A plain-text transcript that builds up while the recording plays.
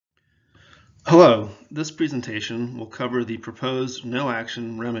Hello, this presentation will cover the proposed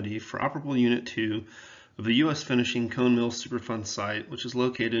no-action remedy for Operable Unit 2 of the U.S. Finishing Cone Mills Superfund site, which is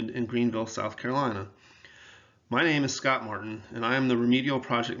located in Greenville, South Carolina. My name is Scott Martin, and I am the Remedial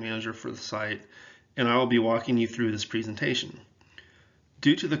Project Manager for the site, and I will be walking you through this presentation.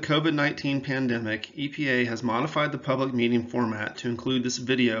 Due to the COVID-19 pandemic, EPA has modified the public meeting format to include this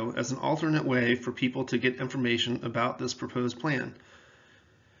video as an alternate way for people to get information about this proposed plan.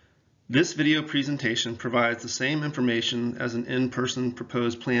 This video presentation provides the same information as an in-person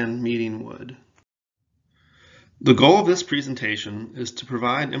proposed plan meeting would. The goal of this presentation is to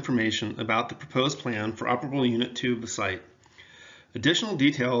provide information about the proposed plan for Operable Unit 2 of the site. Additional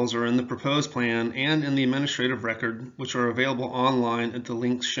details are in the proposed plan and in the administrative record, which are available online at the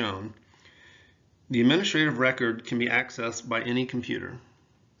links shown. The administrative record can be accessed by any computer.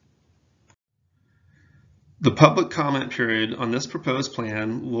 The public comment period on this proposed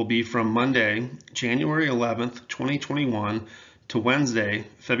plan will be from Monday, January 11th, 2021 to Wednesday,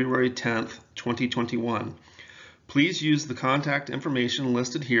 February 10th, 2021. Please use the contact information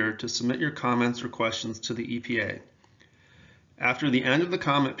listed here to submit your comments or questions to the EPA. After the end of the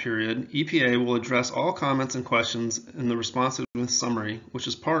comment period, EPA will address all comments and questions in the responsiveness summary, which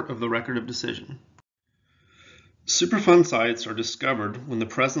is part of the record of decision. Superfund sites are discovered when the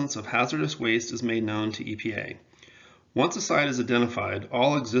presence of hazardous waste is made known to EPA. Once a site is identified,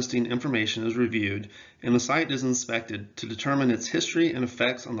 all existing information is reviewed and the site is inspected to determine its history and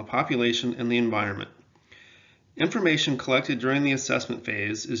effects on the population and the environment. Information collected during the assessment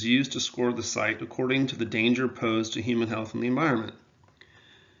phase is used to score the site according to the danger posed to human health and the environment.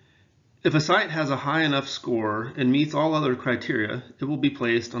 If a site has a high enough score and meets all other criteria, it will be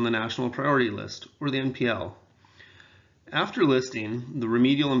placed on the National Priority List, or the NPL. After listing, the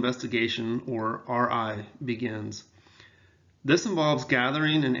remedial investigation, or RI, begins. This involves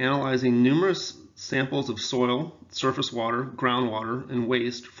gathering and analyzing numerous samples of soil, surface water, groundwater, and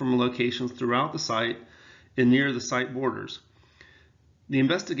waste from locations throughout the site and near the site borders. The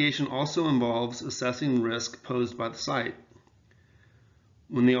investigation also involves assessing risk posed by the site.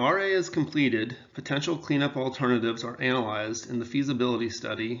 When the RA is completed, potential cleanup alternatives are analyzed in the feasibility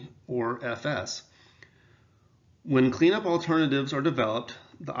study, or FS. When cleanup alternatives are developed,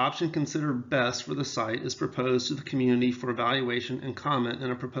 the option considered best for the site is proposed to the community for evaluation and comment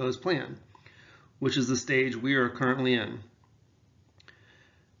in a proposed plan, which is the stage we are currently in.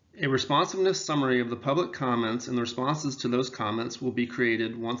 A responsiveness summary of the public comments and the responses to those comments will be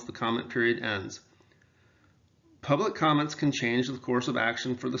created once the comment period ends. Public comments can change the course of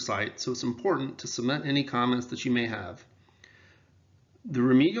action for the site, so it's important to submit any comments that you may have. The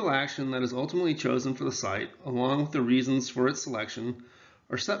remedial action that is ultimately chosen for the site, along with the reasons for its selection,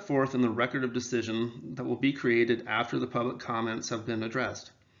 are set forth in the record of decision that will be created after the public comments have been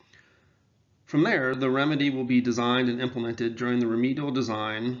addressed. From there, the remedy will be designed and implemented during the remedial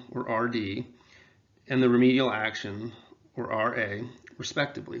design, or RD, and the remedial action, or RA,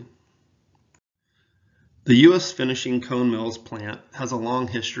 respectively. The U.S. Finishing Cone Mills plant has a long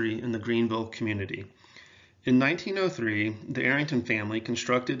history in the Greenville community. In 1903, the Arrington family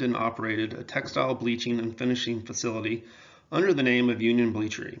constructed and operated a textile bleaching and finishing facility under the name of Union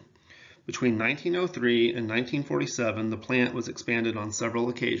Bleachery. Between 1903 and 1947, the plant was expanded on several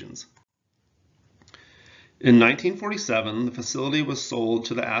occasions. In 1947, the facility was sold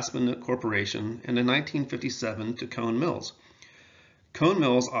to the Aspen Corporation, and in 1957 to Cone Mills. Cone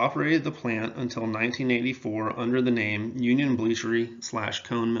Mills operated the plant until 1984 under the name Union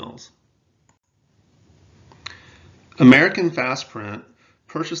Bleachery/Cone Mills. American Fast Print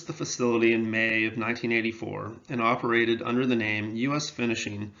purchased the facility in May of 1984 and operated under the name U.S.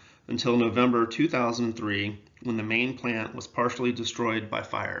 Finishing until November 2003, when the main plant was partially destroyed by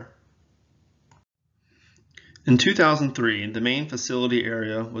fire. In 2003, the main facility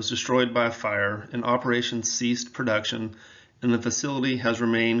area was destroyed by a fire and operations ceased production, and the facility has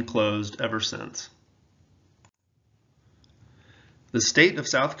remained closed ever since. The State of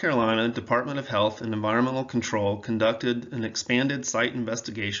South Carolina Department of Health and Environmental Control conducted an expanded site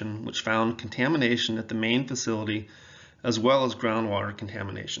investigation which found contamination at the main facility as well as groundwater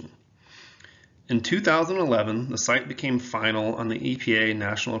contamination. In 2011, the site became final on the EPA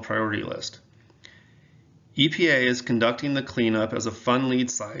National Priority List. EPA is conducting the cleanup as a fund lead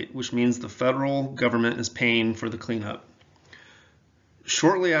site, which means the federal government is paying for the cleanup.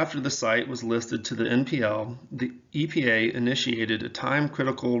 Shortly after the site was listed to the NPL, the EPA initiated a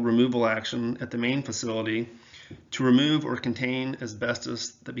time-critical removal action at the main facility to remove or contain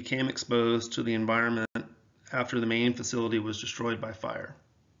asbestos that became exposed to the environment after the main facility was destroyed by fire.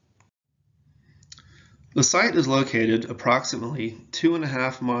 The site is located approximately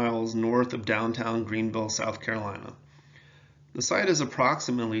 2.5 miles north of downtown Greenville, South Carolina. The site is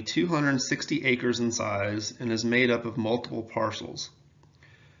approximately 260 acres in size and is made up of multiple parcels.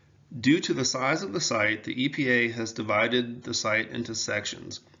 Due to the size of the site, the EPA has divided the site into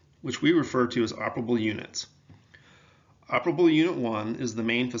sections, which we refer to as operable units. Operable Unit 1 is the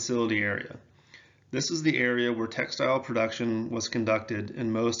main facility area. This is the area where textile production was conducted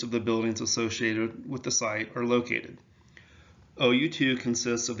and most of the buildings associated with the site are located. OU2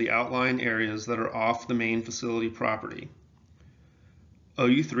 consists of the outlying areas that are off the main facility property.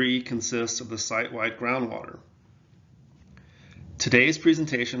 OU3 consists of the site-wide groundwater. Today's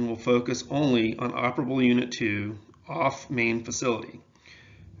presentation will focus only on Operable Unit 2 off main facility.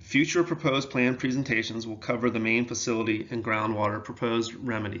 Future proposed plan presentations will cover the main facility and groundwater proposed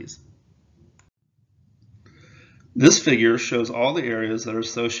remedies. This figure shows all the areas that are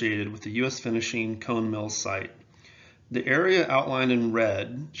associated with the U.S. Finishing Cone Mills site. The area outlined in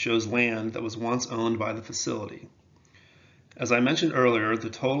red shows land that was once owned by the facility. As I mentioned earlier, the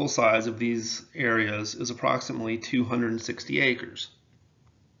total size of these areas is approximately 260 acres.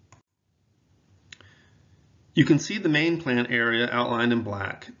 You can see the main plant area outlined in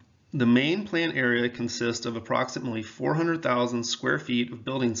black. The main plant area consists of approximately 400,000 square feet of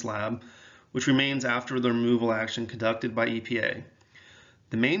building slab, which remains after the removal action conducted by EPA.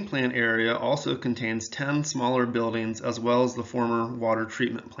 The main plant area also contains 10 smaller buildings as well as the former water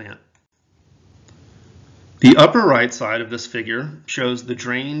treatment plant. The upper right side of this figure shows the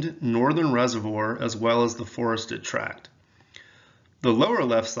drained northern reservoir as well as the forested tract. The lower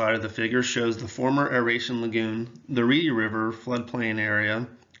left side of the figure shows the former aeration lagoon, the Reedy River floodplain area,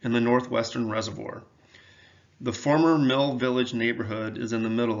 and the northwestern reservoir. The former Mill Village neighborhood is in the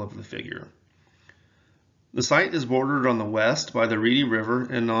middle of the figure. The site is bordered on the west by the Reedy River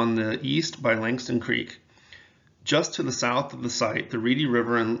and on the east by Langston Creek. Just to the south of the site, the Reedy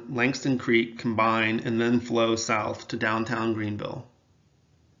River and Langston Creek combine and then flow south to downtown Greenville.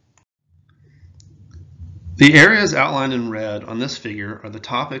 The areas outlined in red on this figure are the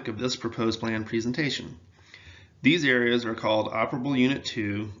topic of this proposed plan presentation. These areas are called Operable Unit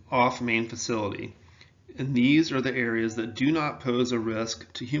 2 off main facility, and these are the areas that do not pose a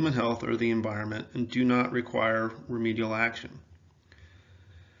risk to human health or the environment and do not require remedial action.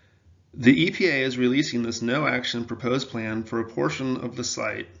 The EPA is releasing this no action proposed plan for a portion of the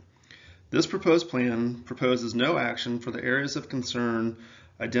site. This proposed plan proposes no action for the areas of concern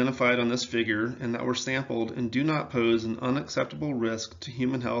identified on this figure and that were sampled and do not pose an unacceptable risk to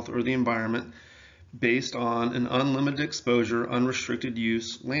human health or the environment based on an unlimited exposure, unrestricted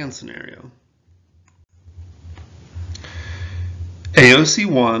use land scenario. AOC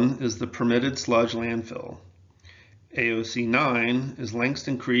 1 is the permitted sludge landfill. AOC 9 is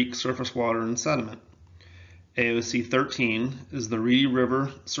Langston Creek surface water and sediment. AOC 13 is the Reedy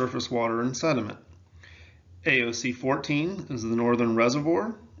River surface water and sediment. AOC 14 is the northern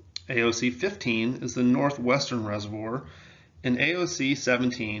reservoir. AOC 15 is the northwestern reservoir. And AOC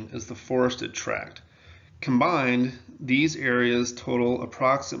 17 is the forested tract. Combined, these areas total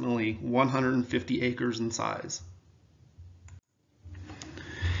approximately 150 acres in size.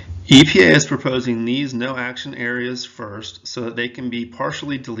 EPA is proposing these no action areas first so that they can be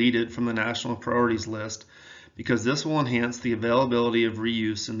partially deleted from the national priorities list because this will enhance the availability of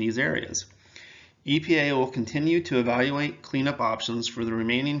reuse in these areas. EPA will continue to evaluate cleanup options for the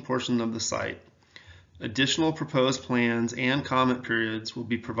remaining portion of the site. Additional proposed plans and comment periods will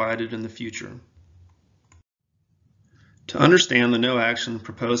be provided in the future. To understand the no action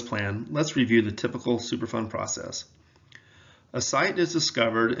proposed plan, let's review the typical Superfund process. A site is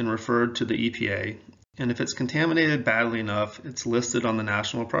discovered and referred to the EPA, and if it's contaminated badly enough, it's listed on the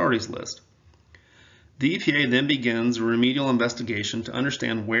national priorities list. The EPA then begins a remedial investigation to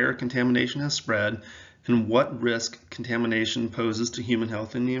understand where contamination has spread and what risk contamination poses to human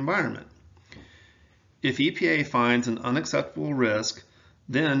health and the environment. If EPA finds an unacceptable risk,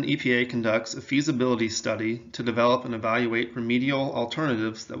 then EPA conducts a feasibility study to develop and evaluate remedial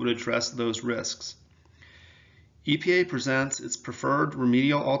alternatives that would address those risks. EPA presents its preferred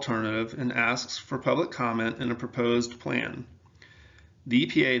remedial alternative and asks for public comment in a proposed plan. The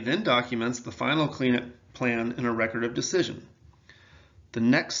EPA then documents the final cleanup plan in a record of decision. The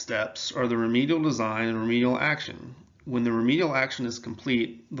next steps are the remedial design and remedial action. When the remedial action is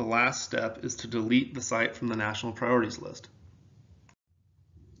complete, the last step is to delete the site from the national priorities list.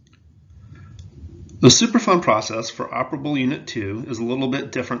 The Superfund process for Operable Unit 2 is a little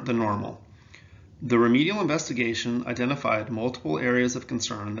bit different than normal. The remedial investigation identified multiple areas of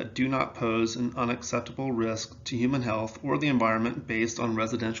concern that do not pose an unacceptable risk to human health or the environment based on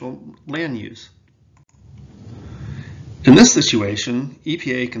residential land use. In this situation,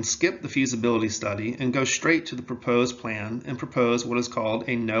 EPA can skip the feasibility study and go straight to the proposed plan and propose what is called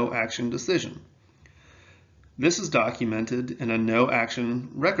a no-action decision. This is documented in a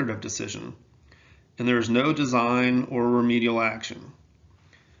no-action record of decision, and there is no design or remedial action.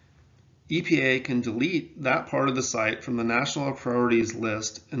 EPA can delete that part of the site from the National Priorities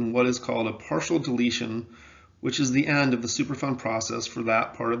list in what is called a partial deletion, which is the end of the Superfund process for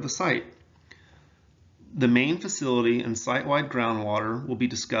that part of the site. The main facility and site-wide groundwater will be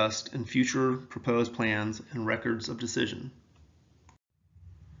discussed in future proposed plans and records of decision.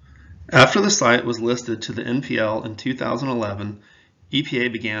 After the site was listed to the NPL in 2011,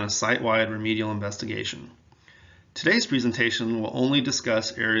 EPA began a site-wide remedial investigation. Today's presentation will only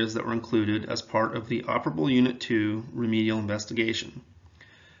discuss areas that were included as part of the Operable Unit 2 remedial investigation.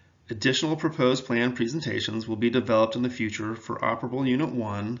 Additional proposed plan presentations will be developed in the future for Operable Unit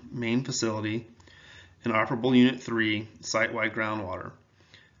 1 main facility and Operable Unit 3 site-wide groundwater.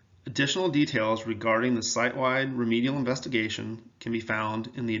 Additional details regarding the site-wide remedial investigation can be found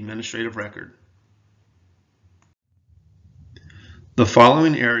in the administrative record. The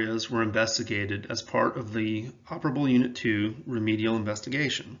following areas were investigated as part of the Operable Unit 2 remedial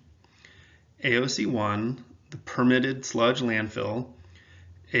investigation: AOC 1, the permitted sludge landfill;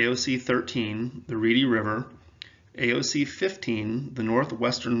 AOC 13, the Reedy River; AOC 15, the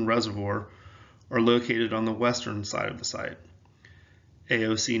northwestern reservoir, are located on the western side of the site;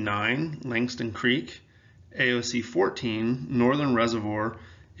 AOC 9, Langston Creek; AOC 14, northern reservoir;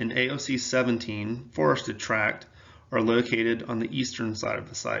 and AOC 17, forested tract, are located on the eastern side of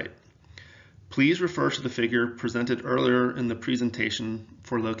the site. Please refer to the figure presented earlier in the presentation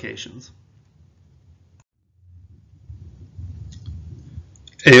for locations.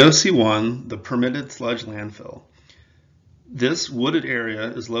 AOC 1, the permitted sludge landfill. This wooded area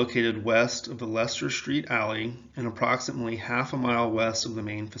is located west of the Lester Street Alley and approximately half a mile west of the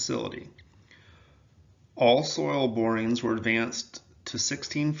main facility. All soil borings were advanced to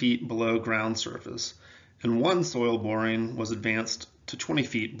 16 feet below ground surface, and one soil boring was advanced to 20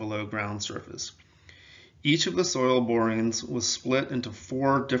 feet below ground surface. Each of the soil borings was split into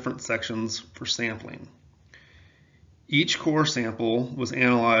 4 different sections for sampling. Each core sample was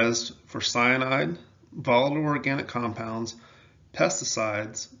analyzed for cyanide, volatile organic compounds,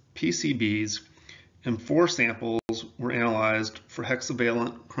 pesticides, PCBs, and 4 samples were analyzed for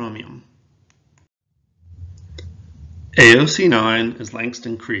hexavalent chromium. AOC 9 is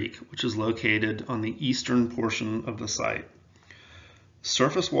Langston Creek, which is located on the eastern portion of the site.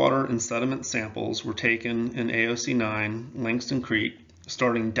 Surface water and sediment samples were taken in AOC 9, Langston Creek,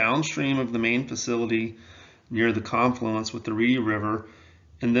 starting downstream of the main facility near the confluence with the Reedy River,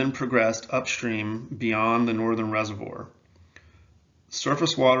 and then progressed upstream beyond the northern reservoir.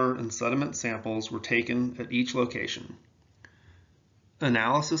 Surface water and sediment samples were taken at each location.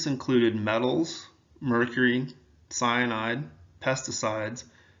 Analysis included metals, mercury, cyanide, pesticides,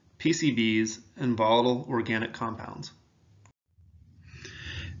 PCBs, and volatile organic compounds.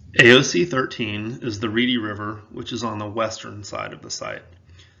 AOC 13 is the Reedy River, which is on the western side of the site.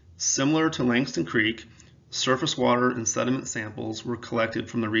 Similar to Langston Creek, surface water and sediment samples were collected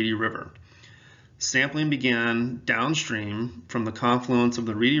from the Reedy River. Sampling began downstream from the confluence of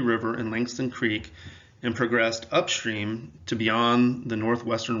the Reedy River and Langston Creek and progressed upstream to beyond the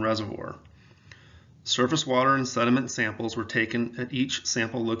northwestern reservoir. Surface water and sediment samples were taken at each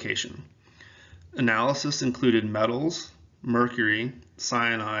sample location. Analysis included metals, mercury,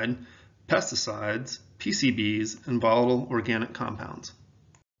 cyanide, pesticides, PCBs, and volatile organic compounds.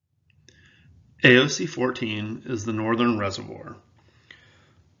 AOC 14 is the northern reservoir.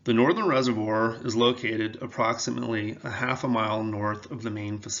 The northern reservoir is located approximately a half a mile north of the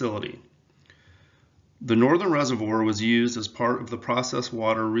main facility. The northern reservoir was used as part of the processed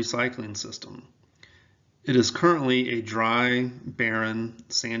water recycling system. It is currently a dry, barren,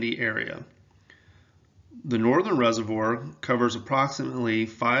 sandy area. The northern reservoir covers approximately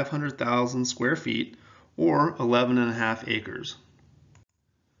 500,000 square feet or 11.5 acres.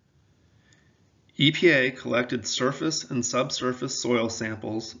 EPA collected surface and subsurface soil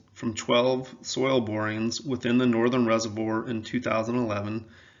samples from 12 soil borings within the northern reservoir in 2011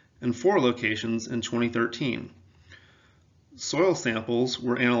 and 4 locations in 2013. Soil samples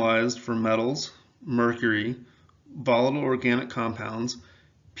were analyzed for metals, mercury, volatile organic compounds,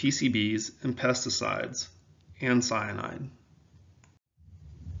 PCBs, and pesticides, and cyanide.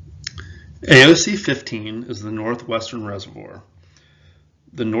 AOC 15 is the northwestern reservoir.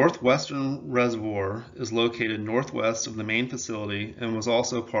 The northwestern reservoir is located northwest of the main facility and was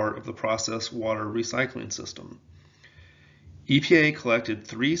also part of the processed water recycling system. EPA collected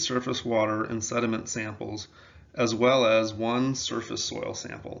 3 surface water and sediment samples as well as one surface soil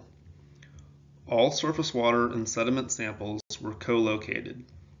sample. All surface water and sediment samples were co-located.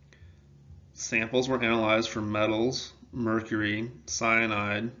 Samples were analyzed for metals, mercury,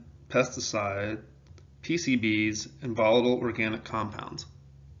 cyanide, pesticide, PCBs, and volatile organic compounds.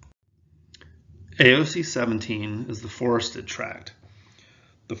 AOC 17 is the forested tract.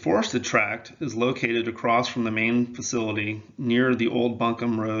 The forested tract is located across from the main facility near the Old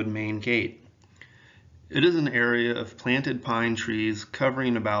Buncombe Road main gate. It is an area of planted pine trees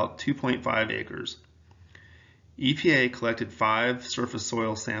covering about 2.5 acres. EPA collected 5 surface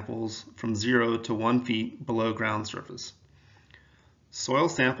soil samples from 0 to 1 feet below ground surface. Soil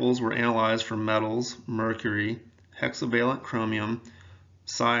samples were analyzed for metals, mercury, hexavalent chromium,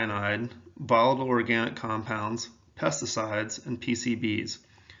 cyanide, volatile organic compounds, pesticides, and PCBs.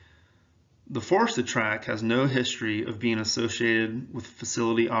 The forested tract has no history of being associated with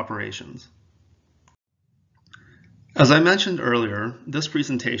facility operations. As I mentioned earlier, this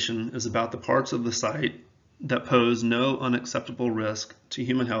presentation is about the parts of the site that pose no unacceptable risk to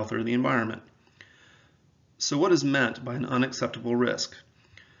human health or the environment. So what is meant by an unacceptable risk?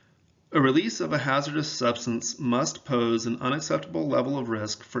 A release of a hazardous substance must pose an unacceptable level of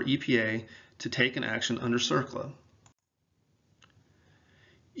risk for EPA to take an action under CERCLA.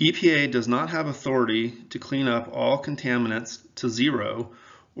 EPA does not have authority to clean up all contaminants to 0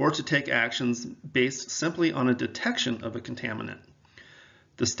 or to take actions based simply on a detection of a contaminant.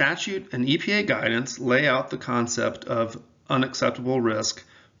 The statute and EPA guidance lay out the concept of unacceptable risk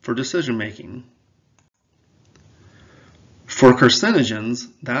for decision making. For carcinogens,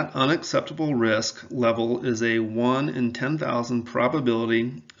 that unacceptable risk level is a 1 in 10,000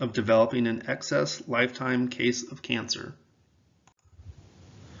 probability of developing an excess lifetime case of cancer.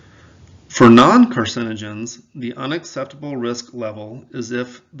 For non-carcinogens, the unacceptable risk level is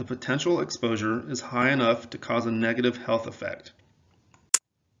if the potential exposure is high enough to cause a negative health effect.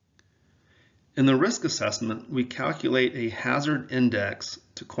 In the risk assessment, we calculate a hazard index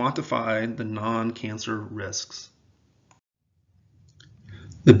to quantify the non-cancer risks.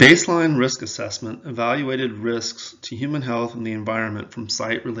 The baseline risk assessment evaluated risks to human health and the environment from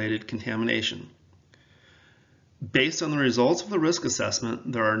site-related contamination. Based on the results of the risk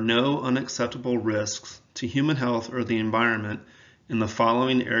assessment, there are no unacceptable risks to human health or the environment in the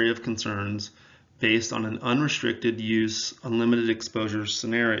following area of concerns based on an unrestricted use, unlimited exposure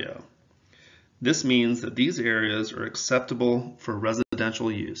scenario. This means that these areas are acceptable for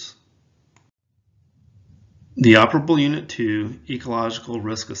residential use. The Operable Unit 2 Ecological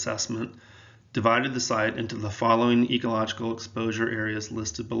Risk Assessment divided the site into the following ecological exposure areas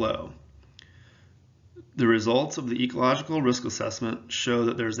listed below. The results of the ecological risk assessment show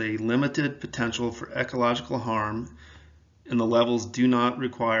that there's a limited potential for ecological harm and the levels do not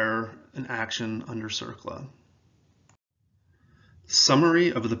require an action under CERCLA.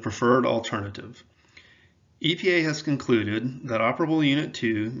 Summary of the preferred alternative. EPA has concluded that Operable Unit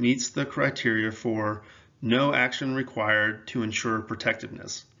 2 meets the criteria for no action required to ensure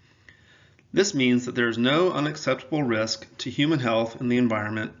protectiveness. This means that there is no unacceptable risk to human health and the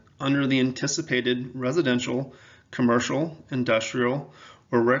environment under the anticipated residential, commercial, industrial,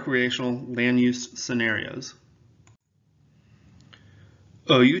 or recreational land use scenarios.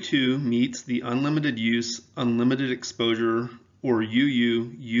 OU2 meets the unlimited use, unlimited exposure, or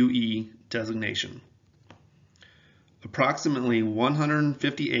UU/UE designation. Approximately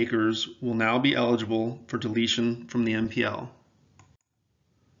 150 acres will now be eligible for deletion from the MPL.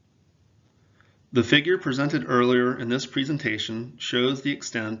 The figure presented earlier in this presentation shows the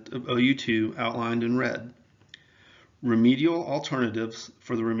extent of OU2 outlined in red. Remedial alternatives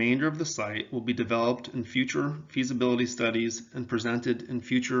for the remainder of the site will be developed in future feasibility studies and presented in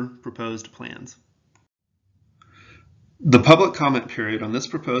future proposed plans. The public comment period on this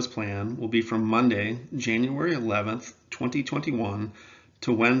proposed plan will be from Monday, January 11th, 2021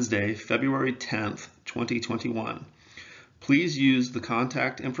 to Wednesday, February 10th, 2021. Please use the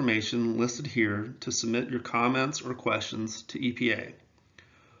contact information listed here to submit your comments or questions to EPA.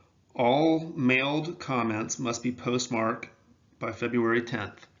 All mailed comments must be postmarked by February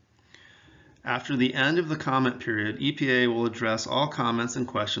 10th. After the end of the comment period, EPA will address all comments and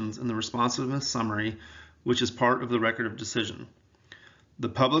questions in the responsiveness summary, which is part of the record of decision. The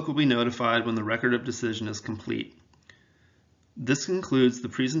public will be notified when the record of decision is complete. This concludes the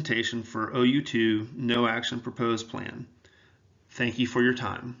presentation for OU2 No Action Proposed Plan. Thank you for your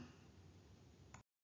time.